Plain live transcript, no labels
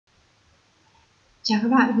Chào các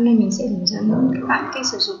bạn, hôm nay mình sẽ hướng dẫn các bạn cách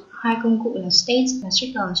sử dụng hai công cụ là state và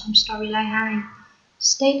trigger trong storyline 2.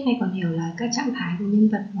 State hay còn hiểu là các trạng thái của nhân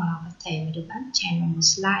vật hoặc là vật thể mà được bạn chèn vào một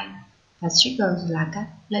slide, và trigger là các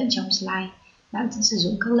lệnh trong slide. Bạn sẽ sử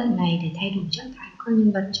dụng các lệnh này để thay đổi trạng thái của các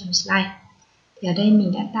nhân vật trong slide. Thì ở đây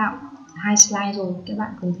mình đã tạo hai slide rồi, các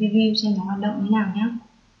bạn cùng preview xem nó hoạt động như nào nhé.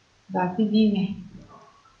 Và preview này,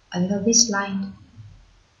 ấn vào this slide.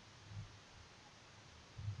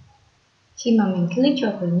 Khi mà mình click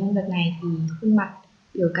vào nhân vật này thì khuôn mặt,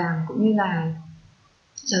 biểu cảm cũng như là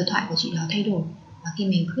lời thoại của chị đó thay đổi, và khi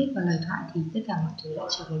mình click vào lời thoại thì tất cả mọi thứ lại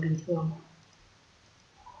trở về bình thường.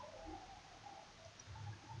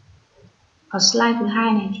 Ở slide thứ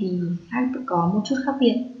hai này thì có một chút khác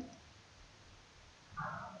biệt.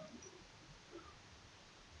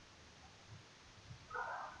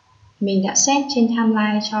 Mình đã set trên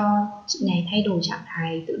timeline cho chị này thay đổi trạng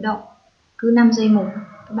thái tự động cứ 5 giây một,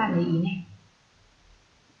 các bạn để ý này.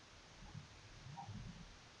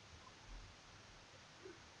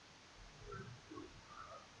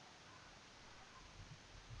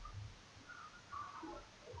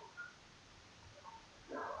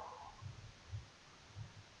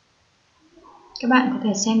 Các bạn có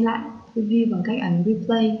thể xem lại preview bằng cách ấn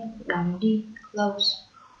replay, đóng đi, close.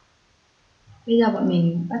 Bây giờ bọn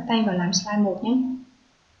mình bắt tay vào làm slide 1 nhé.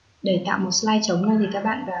 Để tạo một slide trống này thì các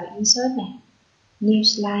bạn vào Insert này, New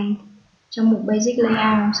Slide. Trong mục Basic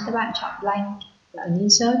Layout, các bạn chọn Blank và ấn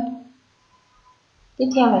Insert. Tiếp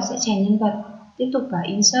theo là sẽ chèn nhân vật, tiếp tục vào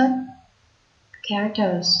Insert,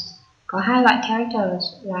 Characters. Có hai loại Characters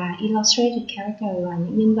là Illustrated Character là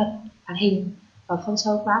những nhân vật hoạt hình, và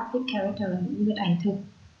Photographic Character là những nhân vật ảnh thực.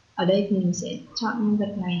 Ở đây thì mình sẽ chọn nhân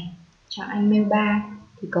vật này, chọn anh male 3,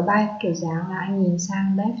 thì có 3 kiểu dáng là anh nhìn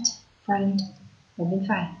sang left, front và bên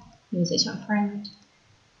phải. Mình sẽ chọn front.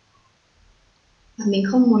 Và mình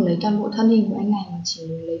không muốn lấy toàn bộ thân hình của anh này mà chỉ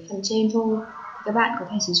muốn lấy phần trên thôi, thì các bạn có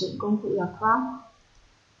thể sử dụng công cụ là crop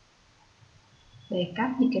để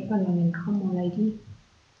cắt những cái phần mà mình không muốn lấy đi.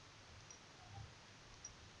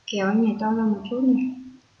 Kéo anh này to ra một chút này.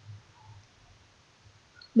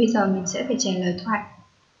 Bây giờ mình sẽ phải chèn lời thoại.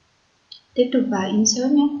 Tiếp tục vào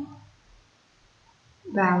Insert nhé,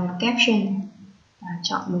 vào Caption và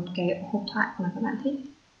chọn một cái hộp thoại mà các bạn thích.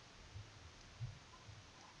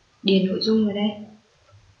 Điền nội dung vào đây.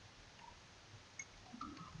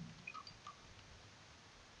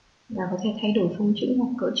 Và có thể thay đổi phông chữ hoặc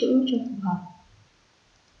cỡ chữ cho phù hợp.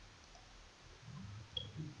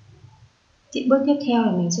 Thì bước tiếp theo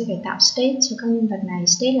là mình sẽ phải tạo state cho các nhân vật này.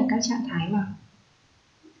 State là các trạng thái mà.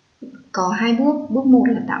 Có hai bước, bước 1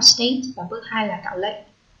 là tạo state và bước 2 là tạo lệnh.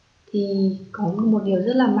 Thì có một điều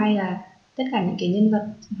rất là may là tất cả những cái nhân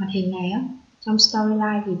vật hoạt hình này á, trong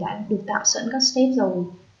storyline thì đã được tạo sẵn các state rồi.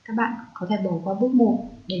 Các bạn có thể bỏ qua bước 1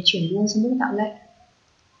 để chuyển luôn sang bước tạo lệnh.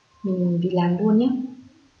 Mình làm luôn nhé.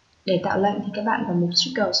 Để tạo lệnh thì các bạn vào mục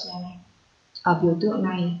triggers này. Ở biểu tượng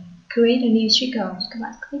này, create a new trigger, các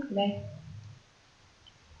bạn click vào đây.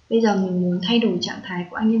 Bây giờ mình muốn thay đổi trạng thái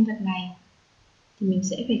của anh nhân vật này thì mình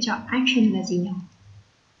sẽ phải chọn action là gì nhỉ?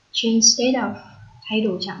 Change state of, thay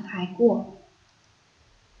đổi trạng thái của.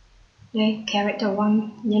 Đây, character 1,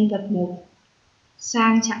 nhân vật 1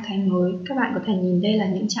 sang trạng thái mới. Các bạn có thể nhìn đây là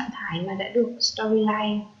những trạng thái mà đã được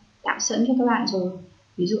storyline tạo sẵn cho các bạn rồi.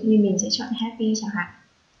 Ví dụ như mình sẽ chọn happy chẳng hạn.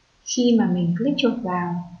 Khi mà mình click chuột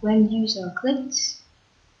vào when user clicks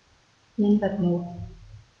nhân vật 1.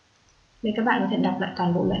 Đây các bạn có thể đọc lại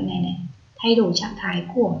toàn bộ lệnh này. Thay đổi trạng thái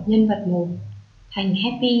của nhân vật 1 thành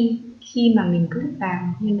happy khi mà mình click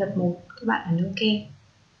vào nhân vật 1, các bạn ấn OK.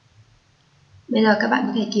 Bây giờ các bạn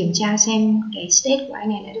có thể kiểm tra xem cái state của anh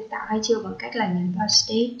này đã được tạo hay chưa bằng cách là nhấn vào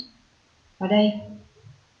state. Vào đây,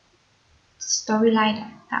 storyline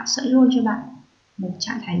đã tạo sẵn luôn cho bạn một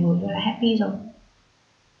trạng thái mới, đó là happy rồi.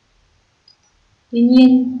 Tuy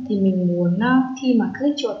nhiên thì mình muốn khi mà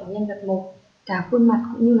click chuột vào nhân vật 1, cả khuôn mặt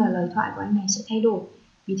cũng như là lời thoại của anh này sẽ thay đổi.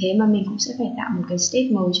 Vì thế mà mình cũng sẽ phải tạo một cái state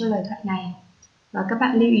mới cho lời thoại này. Và các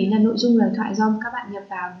bạn lưu ý là nội dung lời thoại do các bạn nhập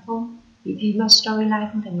vào, đúng không? Vì thế mà storyline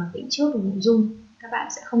không thể mặc định trước được nội dung. Các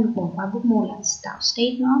bạn sẽ không được bỏ qua bước 1 là tạo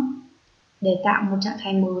state nữa. Để tạo một trạng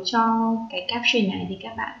thái mới cho cái caption này thì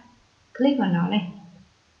các bạn click vào nó này.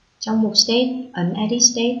 Trong mục state, ấn edit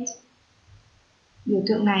state. Biểu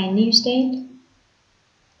tượng này new state.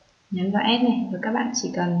 Nhấn vào add này, và các bạn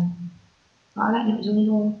chỉ cần gõ lại nội dung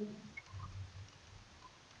thôi.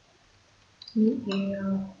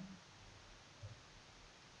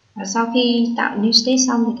 Và sau khi tạo new state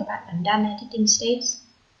xong thì các bạn ấn done editing state.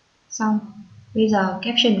 Xong. Bây giờ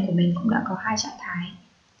caption của mình cũng đã có hai trạng thái,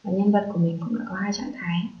 và nhân vật của mình cũng đã có hai trạng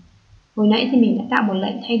thái. Hồi nãy thì mình đã tạo một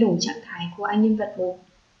lệnh thay đổi trạng thái của anh nhân vật 1.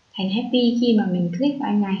 thành happy khi mà mình click vào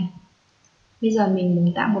anh này. Bây giờ mình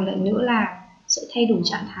muốn tạo một lệnh nữa là sẽ thay đổi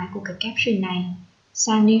trạng thái của cái caption này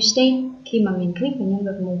sang new state khi mà mình click vào nhân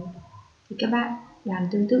vật 1. Thì các bạn làm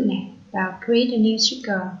tương tự này, vào create a new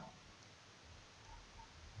sticker,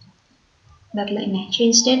 đặt lệnh này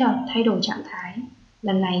change state, thay đổi trạng thái.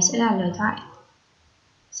 Lần này sẽ là lời thoại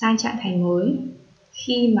sang trạng thái mới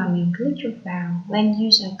khi mà mình click chuột vào when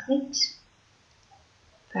user clicks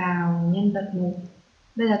vào nhân vật 1.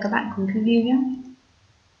 Bây giờ các bạn cùng preview nhé.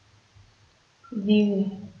 View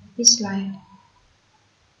this slide.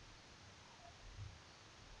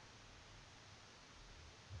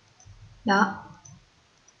 Đó.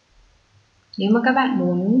 Nếu mà các bạn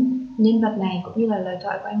muốn nhân vật này cũng như là lời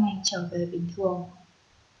thoại của anh này trở về bình thường,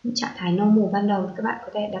 những trạng thái normal ban đầu, thì các bạn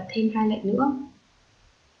có thể đặt thêm 2 lệnh nữa.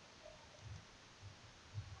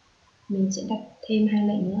 Mình sẽ đặt thêm 2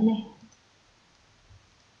 lệnh nữa này.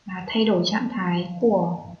 Và thay đổi trạng thái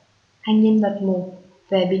của anh nhân vật 1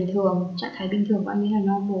 về bình thường. Trạng thái bình thường của anh ấy là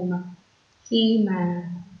normal mà. Khi mà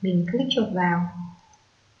mình click chuột vào,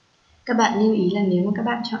 các bạn lưu ý là nếu mà các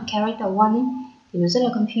bạn chọn character 1 ấy, thì nó rất là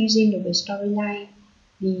confusing đối với storyline.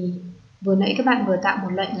 Vì vừa nãy các bạn vừa tạo một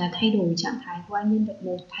lệnh là thay đổi trạng thái của anh nhân vật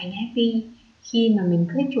 1 thành happy khi mà mình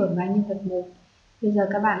click chuột vào anh nhân vật 1. Bây giờ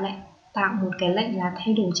các bạn lại tạo một cái lệnh là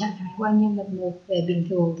thay đổi trạng thái của anh nhân vật 1 về bình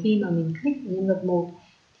thường khi mà mình click vào nhân vật 1,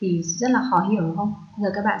 thì rất là khó hiểu đúng không? Bây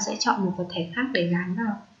giờ các bạn sẽ chọn một vật thể khác để gắn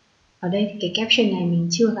vào. Ở đây thì cái caption này mình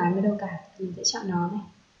chưa gắn vào đâu cả, mình sẽ chọn nó này.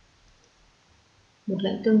 Một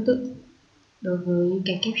lệnh tương tự đối với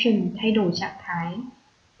cái caption thay đổi trạng thái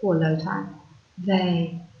của lời thoại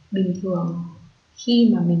về bình thường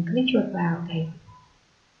khi mà mình click chuột vào cái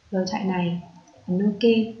lời thoại này, ấn OK.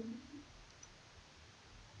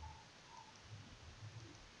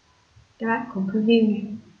 Các bạn cùng preview này.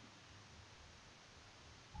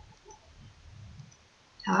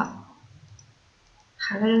 Đó,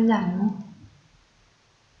 khá là đơn giản đúng không?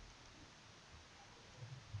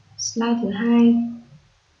 Slide thứ 2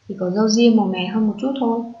 thì có râu ria màu mè hơn một chút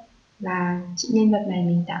thôi, là chị nhân vật này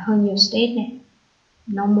mình tạo hơn nhiều state này.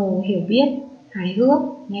 Normal, hiểu biết, hài hước,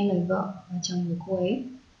 nghe lời vợ và chồng của cô ấy.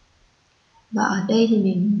 Và ở đây thì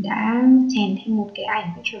mình đã chèn thêm một cái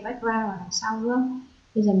ảnh picture background ở đằng sau nữa.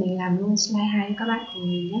 Bây giờ mình làm luôn slide 2 cho các bạn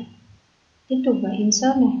cùng nhìn nhé. Tiếp tục vào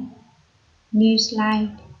insert này, new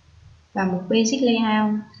slide và một basic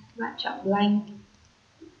layout, các bạn chọn blank.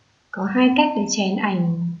 Có 2 cách để chèn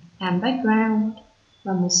ảnh làm background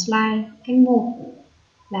và một slide. Cách 1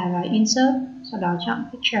 là vào insert, sau đó chọn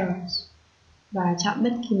pictures và chọn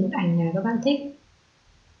bất kỳ một ảnh nào các bạn thích,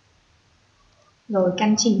 rồi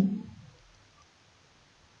căn chỉnh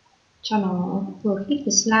cho nó vừa khít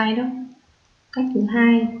với slide đó. Cách thứ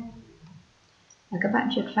 2 là các bạn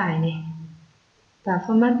chuột phải này, vào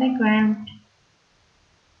format background,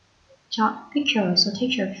 chọn picture so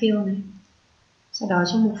texture field này. Sau đó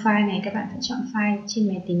trong mục file này các bạn phải chọn file trên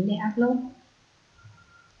máy tính để upload.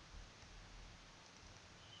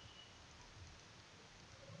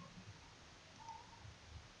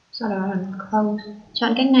 Sau đó là close.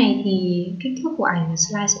 Chọn cách này thì kích thước của ảnh và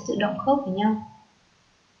slide sẽ tự động khớp với nhau.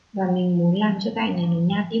 Và mình muốn làm cho cái ảnh này nó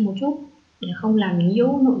nhạt đi một chút để không làm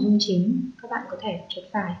nhiễu nội dung chính. Các bạn có thể chuột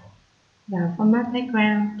phải vào format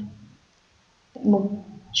background. Tại mục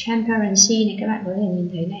transparency này các bạn có thể nhìn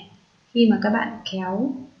thấy này, khi mà các bạn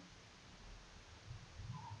kéo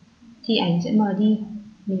thì ảnh sẽ mờ đi.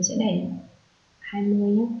 Mình sẽ để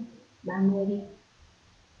 20 nhé, 30 đi.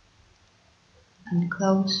 Ấn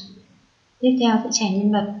close. Tiếp theo sẽ chèn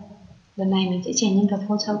nhân vật. Lần này mình sẽ chèn nhân vật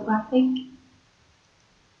photographic.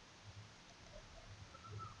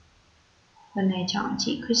 Lần này chọn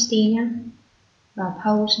chị Christy nhé. Vào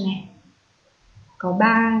pose này. Có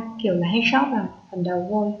 3 kiểu là headshot là phần đầu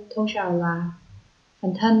thôi, total là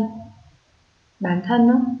phần thân, bản thân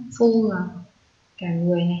đó, full là cả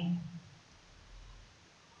người này.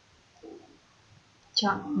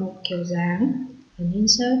 Chọn một kiểu dáng, ấn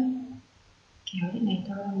insert, kéo cái này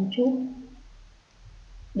to ra một chút.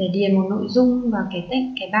 Để điền một nội dung vào cái text,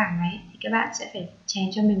 cái bảng này thì các bạn sẽ phải chèn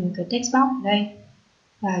cho mình một cái text box ở đây.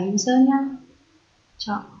 Vào insert nhá,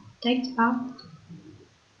 chọn text box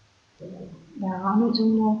và gõ nội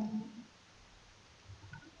dung luôn.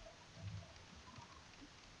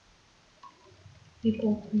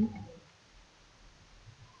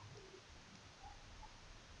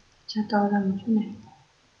 Cho to ra một chút này.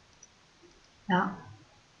 Đó,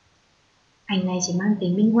 ảnh này chỉ mang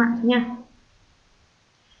tính minh họa thôi nha.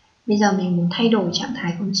 Bây giờ mình muốn thay đổi trạng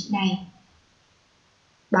thái của chị này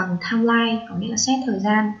bằng timeline, có nghĩa là set thời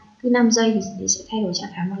gian. Cứ 5 giây thì sẽ thay đổi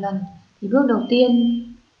trạng thái một lần. Thì bước đầu tiên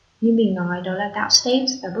như mình nói đó là tạo state,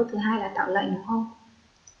 và bước thứ hai là tạo lệnh đúng không?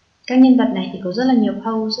 Các nhân vật này thì có rất là nhiều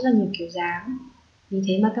pose, rất là nhiều kiểu dáng. Vì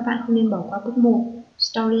thế mà các bạn không nên bỏ qua bước 1.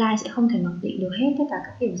 Storyline sẽ không thể mặc định được hết tất cả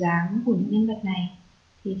các kiểu dáng của những nhân vật này.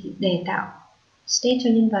 Thì để tạo state cho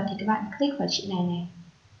nhân vật thì các bạn click vào chị này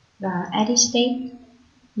và edit state,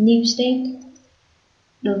 new state.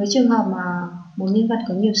 Đối với trường hợp mà một nhân vật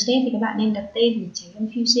có nhiều state thì các bạn nên đặt tên để tránh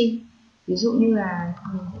confusing. Ví dụ như là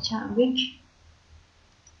mình sẽ chọn rich.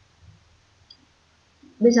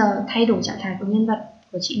 Bây giờ thay đổi trạng thái của nhân vật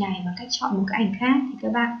của chị này bằng cách chọn một cái ảnh khác thì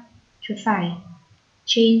các bạn chuột phải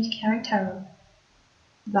change character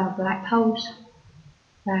vào black pose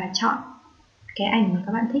và chọn cái ảnh mà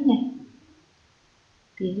các bạn thích này.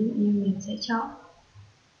 Ví dụ như mình sẽ chọn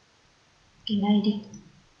cái này đi,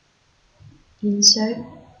 insert.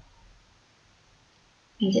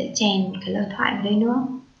 Mình sẽ chèn cái lời thoại vào đây nữa,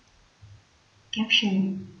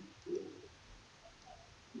 caption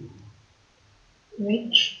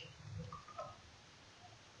rich.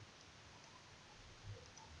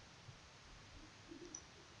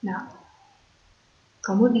 Đó.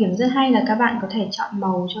 Có một điểm rất hay là các bạn có thể chọn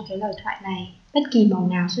màu cho cái lời thoại này, bất kỳ màu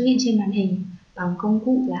nào xuất hiện trên màn hình bằng công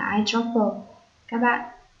cụ là eyedropper. Các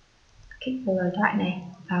bạn kích vào lời thoại này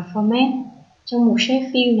vào format, trong mục shape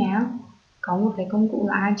fill nào có một cái công cụ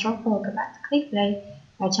là eyedropper, các bạn click vào đây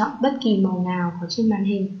và chọn bất kỳ màu nào có trên màn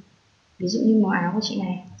hình. Ví dụ như màu áo của chị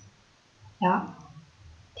này. Đó.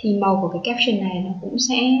 Thì màu của cái caption này nó cũng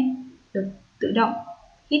sẽ được tự động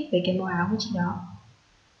fit với cái màu áo của chị đó.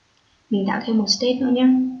 Mình tạo thêm một state nữa nhé,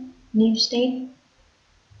 new state,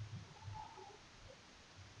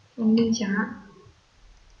 phong lưu chẳng hạn.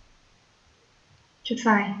 Chuột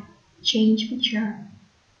phải change picture,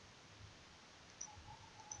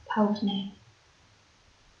 pose này,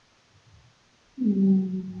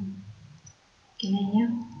 cái này nhé.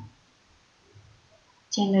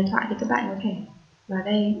 Chèn lời thoại thì các bạn có thể vào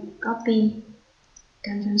đây copy,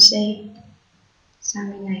 Ctrl C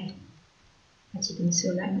sang bên này và chỉ cần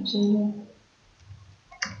sửa lại nội dung thôi.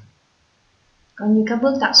 Còn như các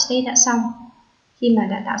bước tạo state đã xong. Khi mà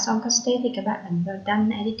đã tạo xong các state thì các bạn ấn vào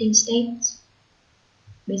Done Editing States.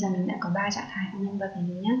 Bây giờ mình đã có 3 trạng thái của nhân vật này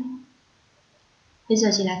rồi nhé. Bây giờ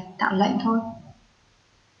chỉ là tạo lệnh thôi.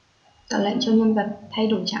 Tạo lệnh cho nhân vật thay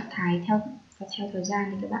đổi trạng thái theo thời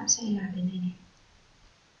gian thì các bạn sẽ làm thế này.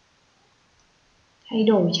 Thay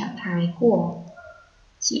đổi trạng thái của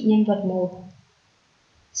chị nhân vật 1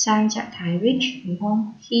 sang trạng thái rich, đúng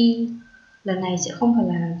không? Khi lần này sẽ không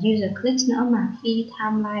phải là user clicks nữa mà khi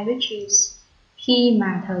timeline reaches, khi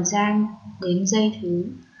mà thời gian đến giây thứ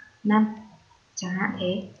 5 chẳng hạn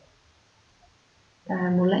thế.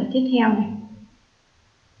 Và một lệnh tiếp theo này,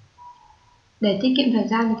 để tiết kiệm thời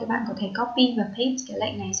gian thì các bạn có thể copy và paste cái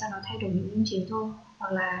lệnh này, sau đó thay đổi nội dung chính thôi.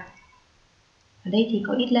 Hoặc là ở đây thì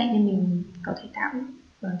có ít lệnh nên mình có thể tạo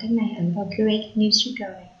bằng cách này, ấn vào create new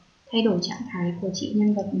trigger này, thay đổi trạng thái của chị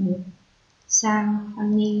nhân vật 1 sang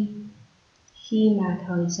funny khi mà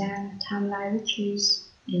thời gian timeline reaches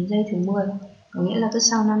đến giây thứ 10, có nghĩa là cứ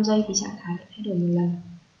sau 5 giây thì trạng thái lại thay đổi một lần.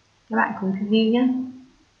 Các bạn cùng preview nhé.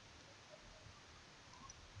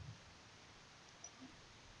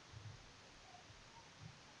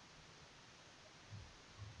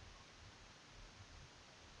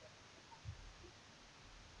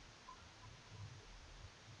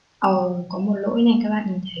 Có một lỗi này các bạn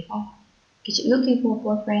nhìn thấy không? Cái chữ looking for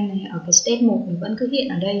boyfriend này ở cái state 1 mình vẫn cứ hiện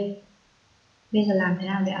ở đây. Bây giờ làm thế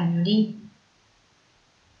nào để ẩn nó đi?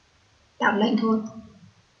 Tạo lệnh thôi.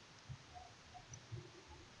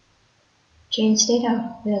 Change state up.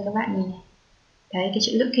 Bây giờ các bạn nhìn này. Đấy, cái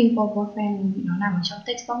chữ looking for boyfriend nó nằm ở trong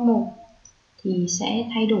text box 1 thì sẽ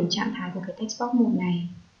thay đổi trạng thái của cái text box 1 này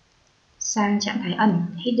sang trạng thái ẩn,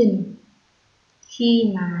 hidden,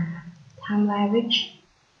 khi mà timeline rich.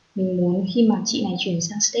 Mình muốn khi mà chị này chuyển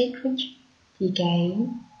sang state rich thì cái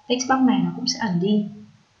text box này nó cũng sẽ ẩn đi,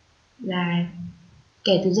 là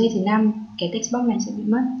kể từ giây thứ 5 cái text box này sẽ bị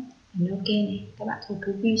mất. Ấn OK này, các bạn thử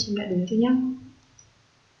preview xem đã đúng chưa nhé.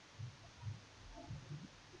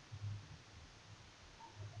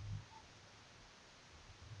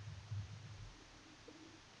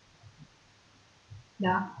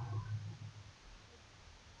 Đó.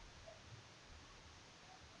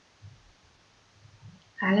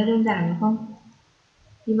 Khá là đơn giản đúng không?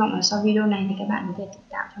 Hy vọng là sau video này thì các bạn có thể tự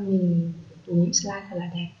tạo cho mình những slide thật là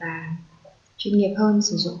đẹp và chuyên nghiệp hơn,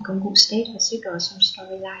 sử dụng công cụ state và trigger trong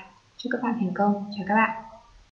storyline. Chúc các bạn thành công. Chào các bạn.